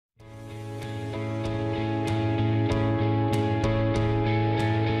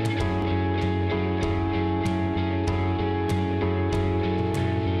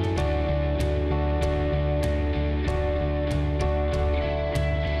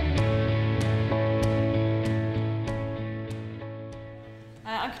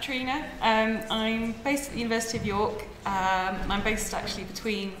Catriona. I'm based at the University of York, and I'm based actually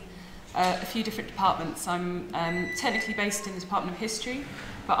between a few different departments. I'm technically based in the Department of History,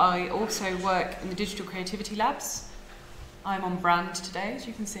 but I also work in the Digital Creativity Labs. I'm on brand today, as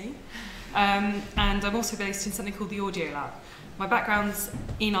you can see. And I'm also based in something called the Audio Lab. My background's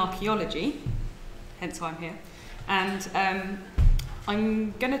in archaeology, hence why I'm here. And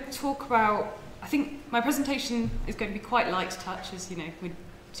I'm going to talk about, I think my presentation is going to be quite light touch, as you know, with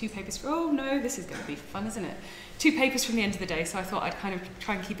two papers oh no, this is going to be fun, isn't it? Two papers from the end of the day, so I thought I'd kind of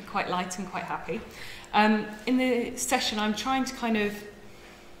try and keep it quite light and quite happy. In the session, I'm trying to kind of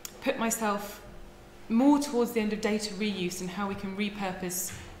put myself more towards the end of data reuse and how we can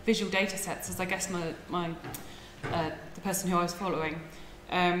repurpose visual data sets, as I guess the person who I was following,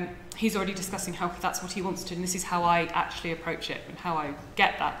 he's already discussing how that's what he wants to, and this is how I actually approach it and how I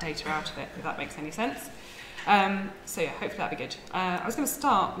get that data out of it, if that makes any sense. So yeah, hopefully that'll be good. I was going to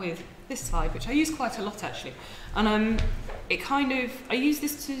start with this slide, which I use quite a lot actually, and I use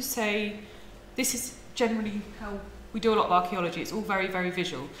this to say this is generally how we do a lot of archaeology. It's all very, very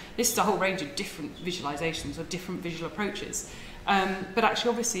visual. This is a whole range of different visualizations or different visual approaches, but actually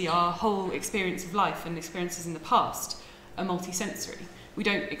obviously our whole experience of life and experiences in the past are multi-sensory. We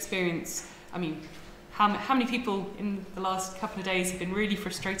don't experience, I mean, how many people in the last couple of days have been really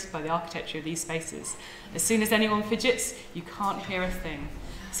frustrated by the architecture of these spaces? As soon as anyone fidgets, you can't hear a thing.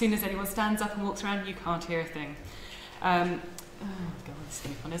 As soon as anyone stands up and walks around, you can't hear a thing. Oh God, this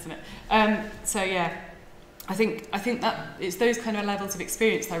is fun, isn't it? So yeah, I think that it's those kind of levels of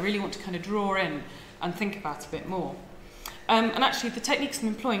experience that I really want to kind of draw in and think about a bit more. And actually, the techniques I'm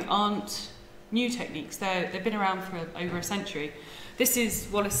employing aren't new techniques. They've been around for over a century. This is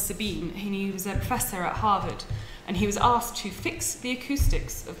Wallace Sabine. He was a professor at Harvard, and he was asked to fix the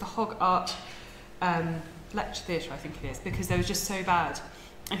acoustics of the Hog Art lecture theatre, I think it is, because they were just so bad.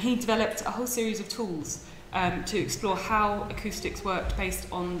 And he developed a whole series of tools to explore how acoustics worked based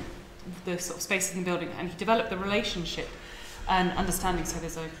on the sort of spaces in the building, and he developed the relationship and understanding. So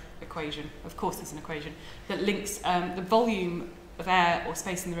there's an equation, of course there's an equation, that links the volume of air or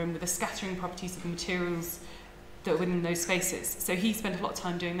space in the room with the scattering properties of the materials that are within those spaces. So he spent a lot of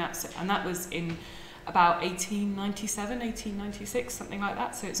time doing that, and that was in about 1897, 1896, something like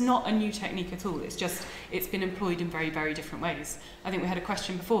that. So it's not a new technique at all, it's been employed in very, very different ways. I think we had a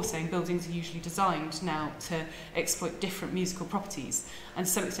question before saying buildings are usually designed now to exploit different musical properties, and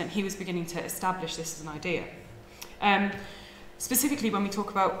to some extent he was beginning to establish this as an idea. Specifically when we talk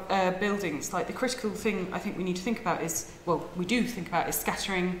about buildings, like the critical thing I think we need to think about is, well, we do think about is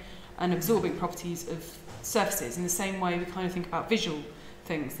scattering and absorbing properties of surfaces in the same way we kind of think about visual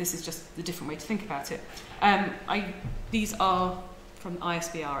things. This is just the different way to think about it. These are from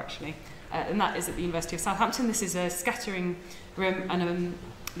ISBR actually, and that is at the University of Southampton. This is a scattering room and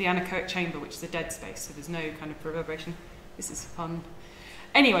the anechoic chamber, which is a dead space, so there's no kind of reverberation. This is fun.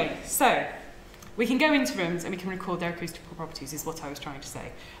 Anyway, so we can go into rooms and we can record their acoustical properties, is what I was trying to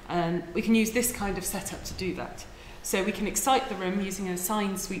say. And we can use this kind of setup to do that. So we can excite the room using a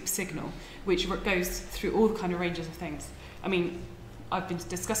sine sweep signal, which goes through all the kind of ranges of things. I mean, I've been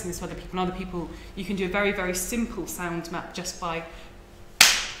discussing this with other people, and other people, you can do a very, very simple sound map just by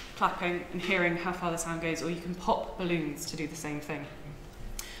clapping and hearing how far the sound goes, or you can pop balloons to do the same thing.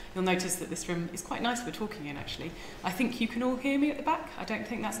 You'll notice that this room is quite nice we're talking in, actually. I think you can all hear me at the back. I don't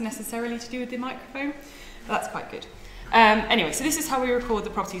think that's necessarily to do with the microphone, but that's quite good. Anyway, so this is how we record the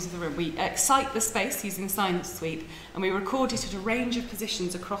properties of the room. We excite the space using sine sweep, and we record it at a range of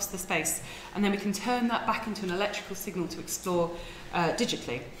positions across the space, and then we can turn that back into an electrical signal to explore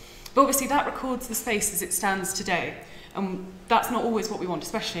digitally. But obviously that records the space as it stands today, and that's not always what we want,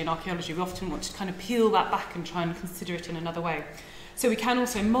 especially in archaeology. We often want to kind of peel that back and try and consider it in another way. So we can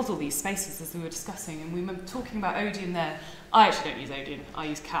also model these spaces, as we were discussing, and we were talking about Odeon there. I actually don't use Odeon, I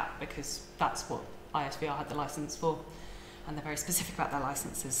use CAT, because that's what ISBR had the license for, and they're very specific about their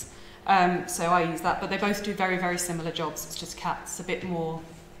licenses. So I use that, but they both do very, very similar jobs. It's just CAT's a bit more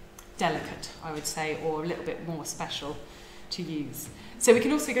delicate, I would say, or a little bit more special to use. So we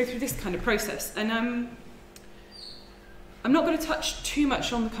can also go through this kind of process, and I'm not going to touch too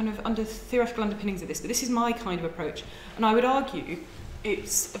much on the kind of theoretical underpinnings of this, but this is my kind of approach, and I would argue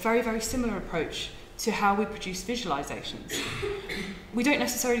it's a very, very similar approach to how we produce visualizations. We don't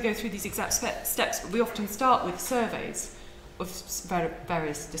necessarily go through these exact steps, but we often start with surveys of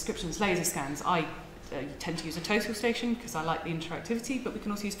various descriptions, laser scans. I tend to use a total station because I like the interactivity, but we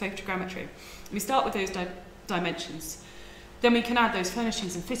can also use photogrammetry. We start with those dimensions. Then we can add those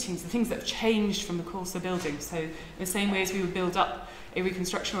furnishings and fittings, the things that have changed from the course of the building. So in the same way as we would build up a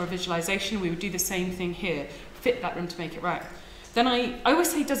reconstruction or a visualization, we would do the same thing here, fit that room to make it right. Then I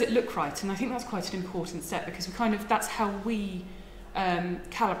always say, does it look right? And I think that's quite an important step, because that's how we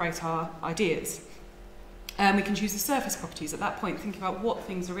calibrate our ideas. We can choose the surface properties at that point, thinking about what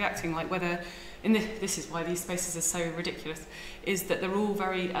things are reacting, like whether, this is why these spaces are so ridiculous, is that they're all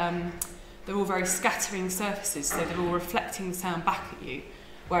very scattering surfaces, so they're all reflecting the sound back at you.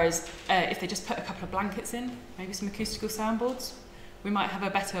 Whereas if they just put a couple of blankets in, maybe some acoustical soundboards, we might have a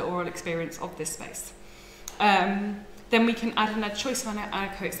better oral experience of this space. Then we can add in a choice of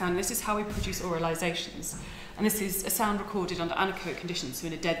anechoic sound. This is how we produce auralizations. And this is a sound recorded under anechoic conditions, so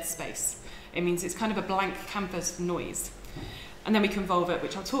in a dead space. It means it's kind of a blank canvas of noise. And then we convolve it,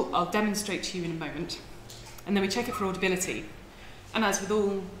 which I'll demonstrate to you in a moment. And then we check it for audibility. And as with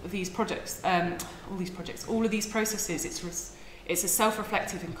all of these projects, all of these processes, it's a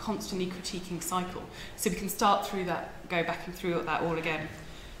self-reflective and constantly critiquing cycle. So we can start through that, go back and through that all again.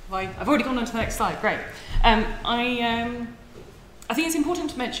 I've already gone on to the next slide, great. I think it's important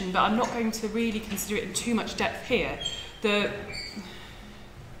to mention, but I'm not going to really consider it in too much depth here. The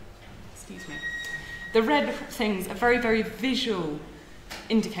red things are very, very visual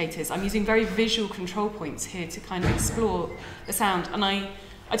indicators. I'm using very visual control points here to kind of explore the sound. And I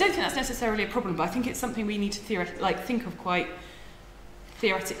don't think that's necessarily a problem, but I think it's something we need to think of quite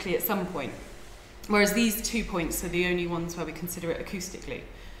theoretically at some point. Whereas these 2 points are the only ones where we consider it acoustically.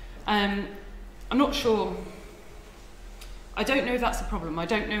 I'm not sure. I don't know if that's a problem. I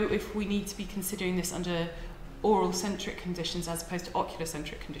don't know if we need to be considering this under oral-centric conditions as opposed to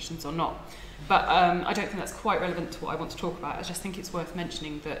ocular-centric conditions or not. But I don't think that's quite relevant to what I want to talk about. I just think it's worth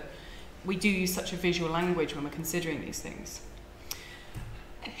mentioning that we do use such a visual language when we're considering these things.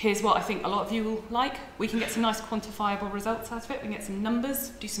 Here's what I think a lot of you will like. We can get some nice quantifiable results out of it. We can get some numbers,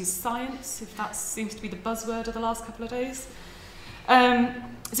 do some science, if that seems to be the buzzword of the last couple of days.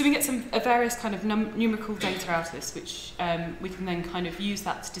 So we can get some various kind of numerical data out of this, which we can then kind of use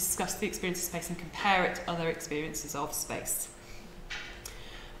that to discuss the experience of space and compare it to other experiences of space.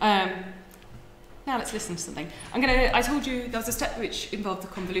 Now let's listen to something. I told you there was a step which involved the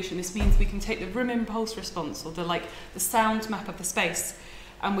convolution. This means we can take the room impulse response, or the sound map of the space,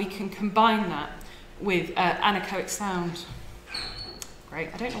 and we can combine that with anechoic sound. Great.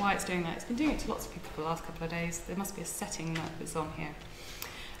 I don't know why it's doing that. It's been doing it to lots of people for the last couple of days. There must be a setting that is on here.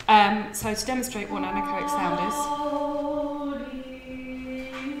 So to demonstrate what an anechoic sound is.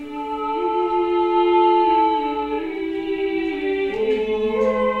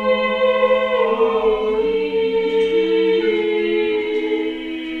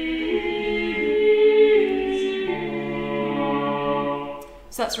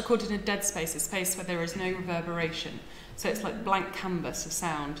 So that's recorded in a dead space, a space where there is no reverberation. So it's like blank canvas of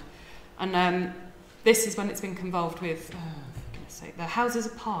sound. And this is when it's been convolved with, for goodness sake, the Houses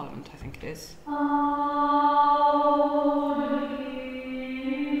of Parliament, I think it is.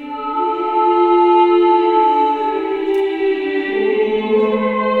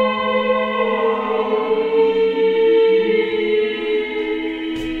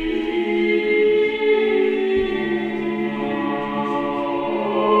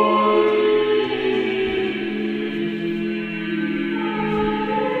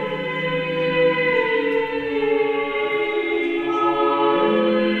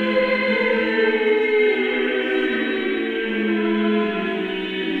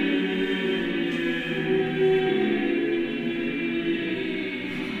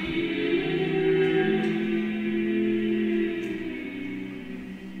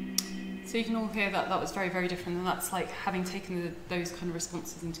 So you can all hear that was very, very different, and that's like having taken those kind of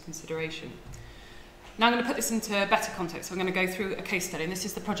responses into consideration. Now I'm going to put this into a better context. So I'm going to go through a case study, and this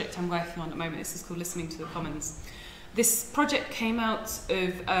is the project I'm working on at the moment. This is called Listening to the Commons. This project came out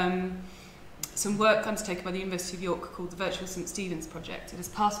of some work undertaken by the University of York called the Virtual St Stephen's Project. And as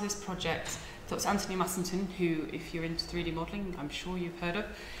part of this project, Dr. Anthony Massington, who, if you're into 3D modelling, I'm sure you've heard of,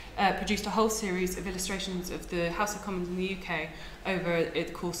 produced a whole series of illustrations of the House of Commons in the UK over the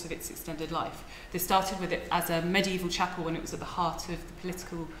course of its extended life. They started with it as a medieval chapel when it was at the heart of the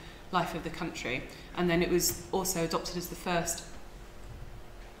political life of the country, and then it was also adopted as the first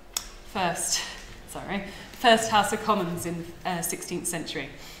House of Commons in the 16th century.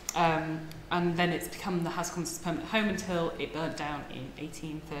 And then it's become the House of Commons' permanent home until it burnt down in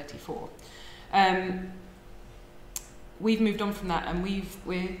 1834. We've moved on from that, and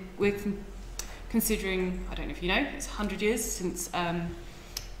we're considering, I don't know if you know, it's 100 years since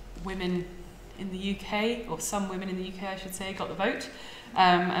women in the UK, or some women in the UK I should say, got the vote,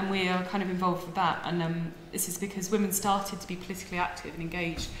 and we are kind of involved with that, and this is because women started to be politically active and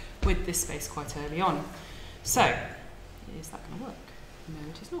engaged with this space quite early on. So, is that going to work? No,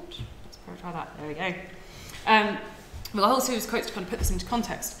 it is not. Let's try that. There we go. Well, the whole series of quotes to kind of put this into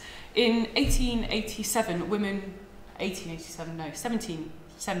context. In 1887,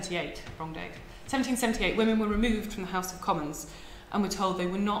 1778, wrong date. 1778, women were removed from the House of Commons and were told they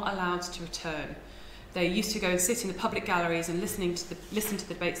were not allowed to return. They used to go and sit in the public galleries and listen to the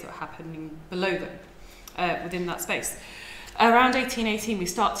debates that were happening below them, within that space. Around 1818, we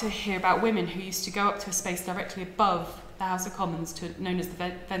start to hear about women who used to go up to a space directly above the House of Commons, known as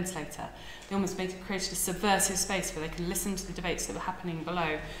the ventilator. They almost created a subversive space where they could listen to the debates that were happening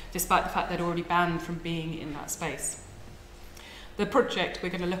below, despite the fact they'd already banned from being in that space. The project we're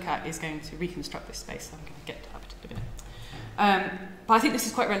going to look at is going to reconstruct this space, so I'm going to get up to it in a minute. But I think this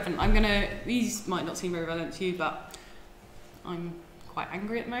is quite relevant. These might not seem very relevant to you, but I'm quite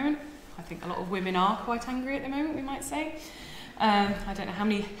angry at the moment. I think a lot of women are quite angry at the moment, we might say. I don't know how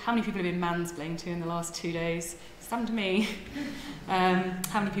many people have been mansplained to in the last 2 days. It's happened to me. How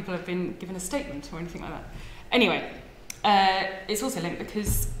many people have been given a statement or anything like that. Anyway, it's also linked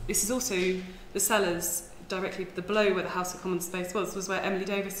because this is also the cellars directly below where the House of Commons space was where Emily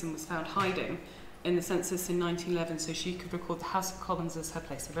Davison was found hiding in the census in 1911, so she could record the House of Commons as her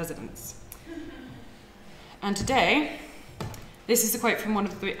place of residence. And today, this is a quote from one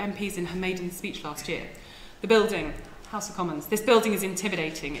of the MPs in her maiden speech last year. The building, House of Commons, this building is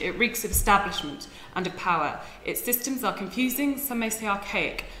intimidating. It reeks of establishment and of power. Its systems are confusing, some may say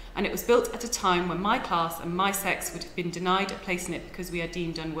archaic, and it was built at a time when my class and my sex would have been denied a place in it because we are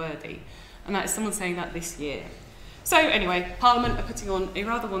deemed unworthy. And that is someone saying that this year. So anyway, Parliament are putting on a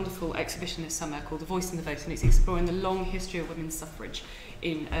rather wonderful exhibition this summer called The Voice in the Vote, and it's exploring the long history of women's suffrage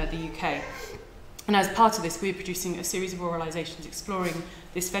in the UK. And as part of this, we're producing a series of auralizations exploring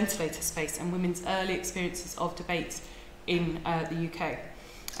this ventilator space and women's early experiences of debate in the UK.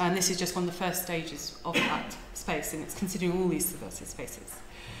 And this is just one of the first stages of that space, and it's considering all these subversive spaces.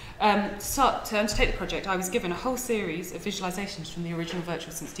 To undertake the project, I was given a whole series of visualizations from the original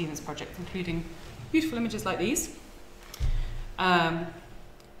Virtual St Stephen's project, including beautiful images like these. A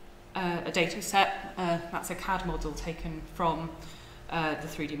data set, that's a CAD model taken from the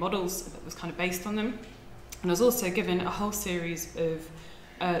 3D models that was kind of based on them. And I was also given a whole series of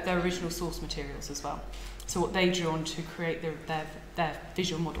their original source materials as well. So what they drew on to create their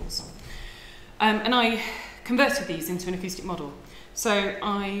visual models. And I converted these into an acoustic model. So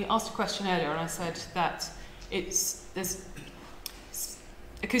I asked a question earlier and I said that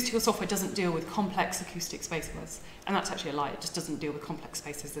acoustical software doesn't deal with complex acoustic spaces. And that's actually a lie, it just doesn't deal with complex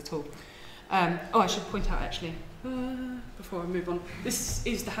spaces at all. I should point out actually, before I move on, this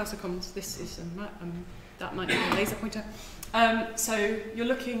is the House of Commons, this is a map, that might be a laser pointer. So you're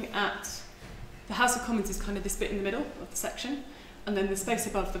looking at, the House of Commons is kind of this bit in the middle of the section, and then the space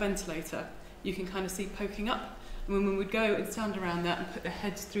above the ventilator, you can kind of see poking up. And women would go and stand around that and put their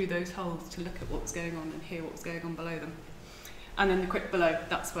heads through those holes to look at what was going on and hear what was going on below them. And then the quick below,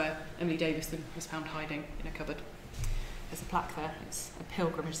 that's where Emily Davison was found hiding in a cupboard. There's a plaque there, it's a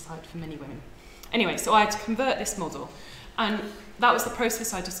pilgrimage site for many women. Anyway, so I had to convert this model, and that was the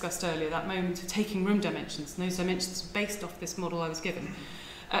process I discussed earlier, that moment of taking room dimensions, and those dimensions were based off this model I was given.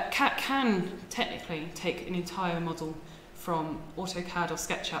 CAT can technically take an entire model from AutoCAD or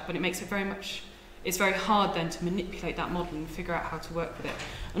SketchUp, but it makes it it's very hard then to manipulate that model and figure out how to work with it,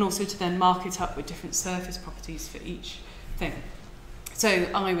 and also to then mark it up with different surface properties for each thing. So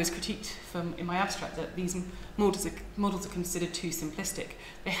I was critiqued in my abstract that these models are considered too simplistic.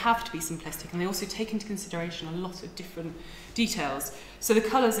 They have to be simplistic, and they also take into consideration a lot of different details. So the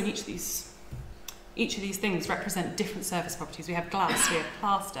colours in each of these things represent different surface properties. We have glass, we have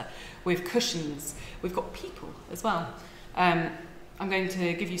plaster, we have cushions, we've got people as well. I'm going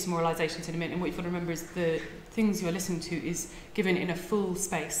to give you some moralizations in a minute, and what you've got to remember is the things you're listening to is given in a full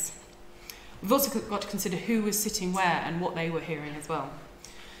space. We've also got to consider who was sitting where and what they were hearing as well.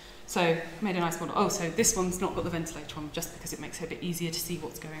 So I made a nice model. Oh, so this one's not got the ventilator on, just because it makes it a bit easier to see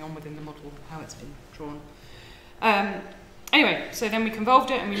what's going on within the model, how it's been drawn. Anyway, so then we convolved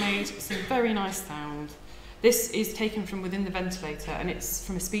it and we made some very nice sound. This is taken from within the ventilator, and it's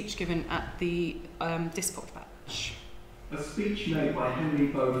from a speech given at the Dispatch Batch. A speech made by Henry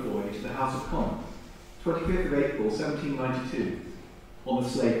Beaufoy to the House of Commons, 25th of April 1792, on the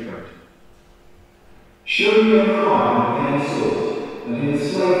slave trade. Show me a crime of any sort, and in the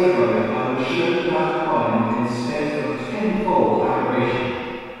slave trade I will show that crime instead of tenfold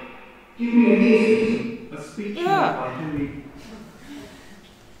aggravation. Give me an instance. A speech made by Henry...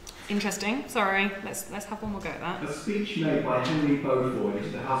 Interesting. Sorry. Let's have one more go at that. A speech made by Henry Beaufoy to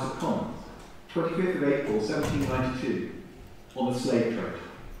the House of Commons, 25th of April 1792, on the slave trade.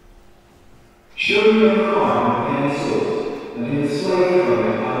 Show me a crime of any sort, and in the slave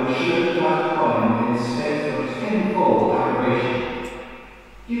trade I will show that crime instead of tenfold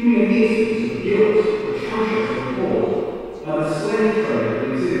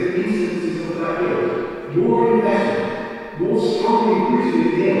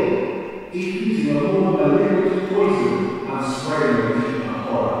diffusing a more malignant poison and spraying them deep in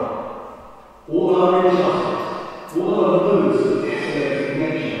horror. All our injustice, all our modes of desolating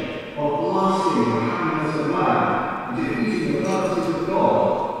nature, of blasting the happiness of man and defeating the purposes of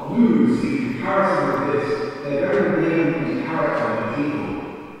God, lose, in comparison with this, their very name and character and evil.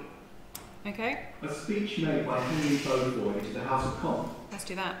 Okay. A speech made by Henry Beaufoy to the House of Commons. Let's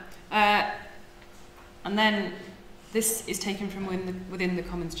do that. And then this is taken from within the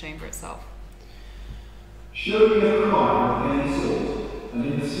Commons chamber itself. Show me a crime of any sort, and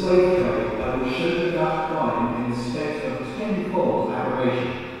in the slave trade I will show you that crime in the state of tenfold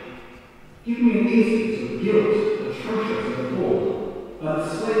aggravation. Give me an instance of guilt, atrocious and appalling, and the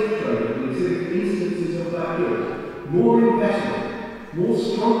slave trade will exhibit instances of that guilt, more inveterate, more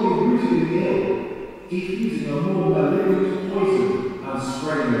strongly rooted in the ill, diffusing a more malignant poison and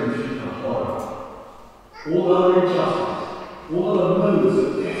spraying them deep in horror. All other injustice, all other modes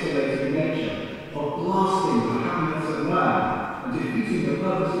of desolating nature, of blasting the happiness of man and defeating the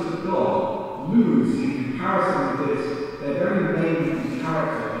purposes of God, lose, in comparison with this, their very name and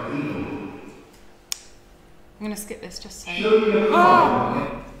character of evil. I'm going to skip this just so... Show me a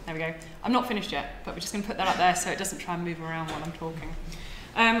crime. There we go. I'm not finished yet, but we're just going to put that up there so it doesn't try and move around while I'm talking.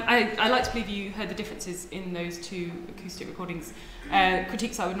 I like to believe you heard the differences in those two acoustic recordings.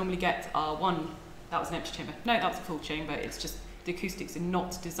 Critiques I would normally get are, one, that was an empty chamber. No, that was a full chamber. It's just the acoustics are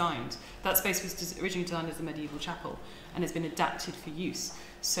not designed. That space was originally designed as a medieval chapel and has been adapted for use.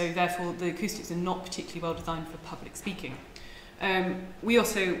 So therefore, the acoustics are not particularly well designed for public speaking. We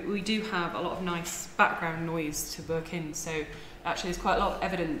do have a lot of nice background noise to work in. So actually, there's quite a lot of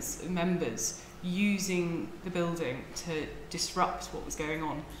evidence of members using the building to disrupt what was going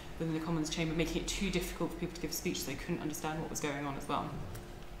on within the Commons chamber, making it too difficult for people to give a speech so they couldn't understand what was going on as well.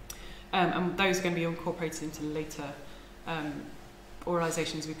 And those are going to be incorporated into later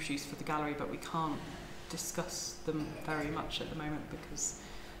oralizations we produce for the gallery, but we can't discuss them very much at the moment because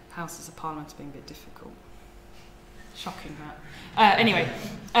Houses of Parliament are being a bit difficult. Shocking that. Anyway,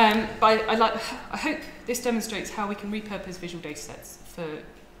 but I hope this demonstrates how we can repurpose visual datasets for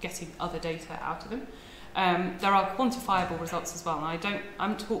getting other data out of them. There are quantifiable results as well, and I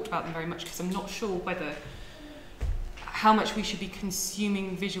haven't talked about them very much because I'm not sure how much we should be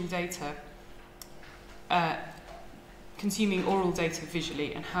consuming visual data, consuming oral data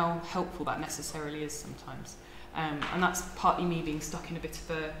visually, and how helpful that necessarily is sometimes. And that's partly me being stuck in a bit of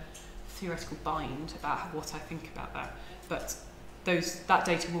a theoretical bind about what I think about that. But that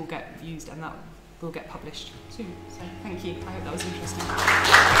data will get used and that will get published soon. So thank you. I hope that was interesting.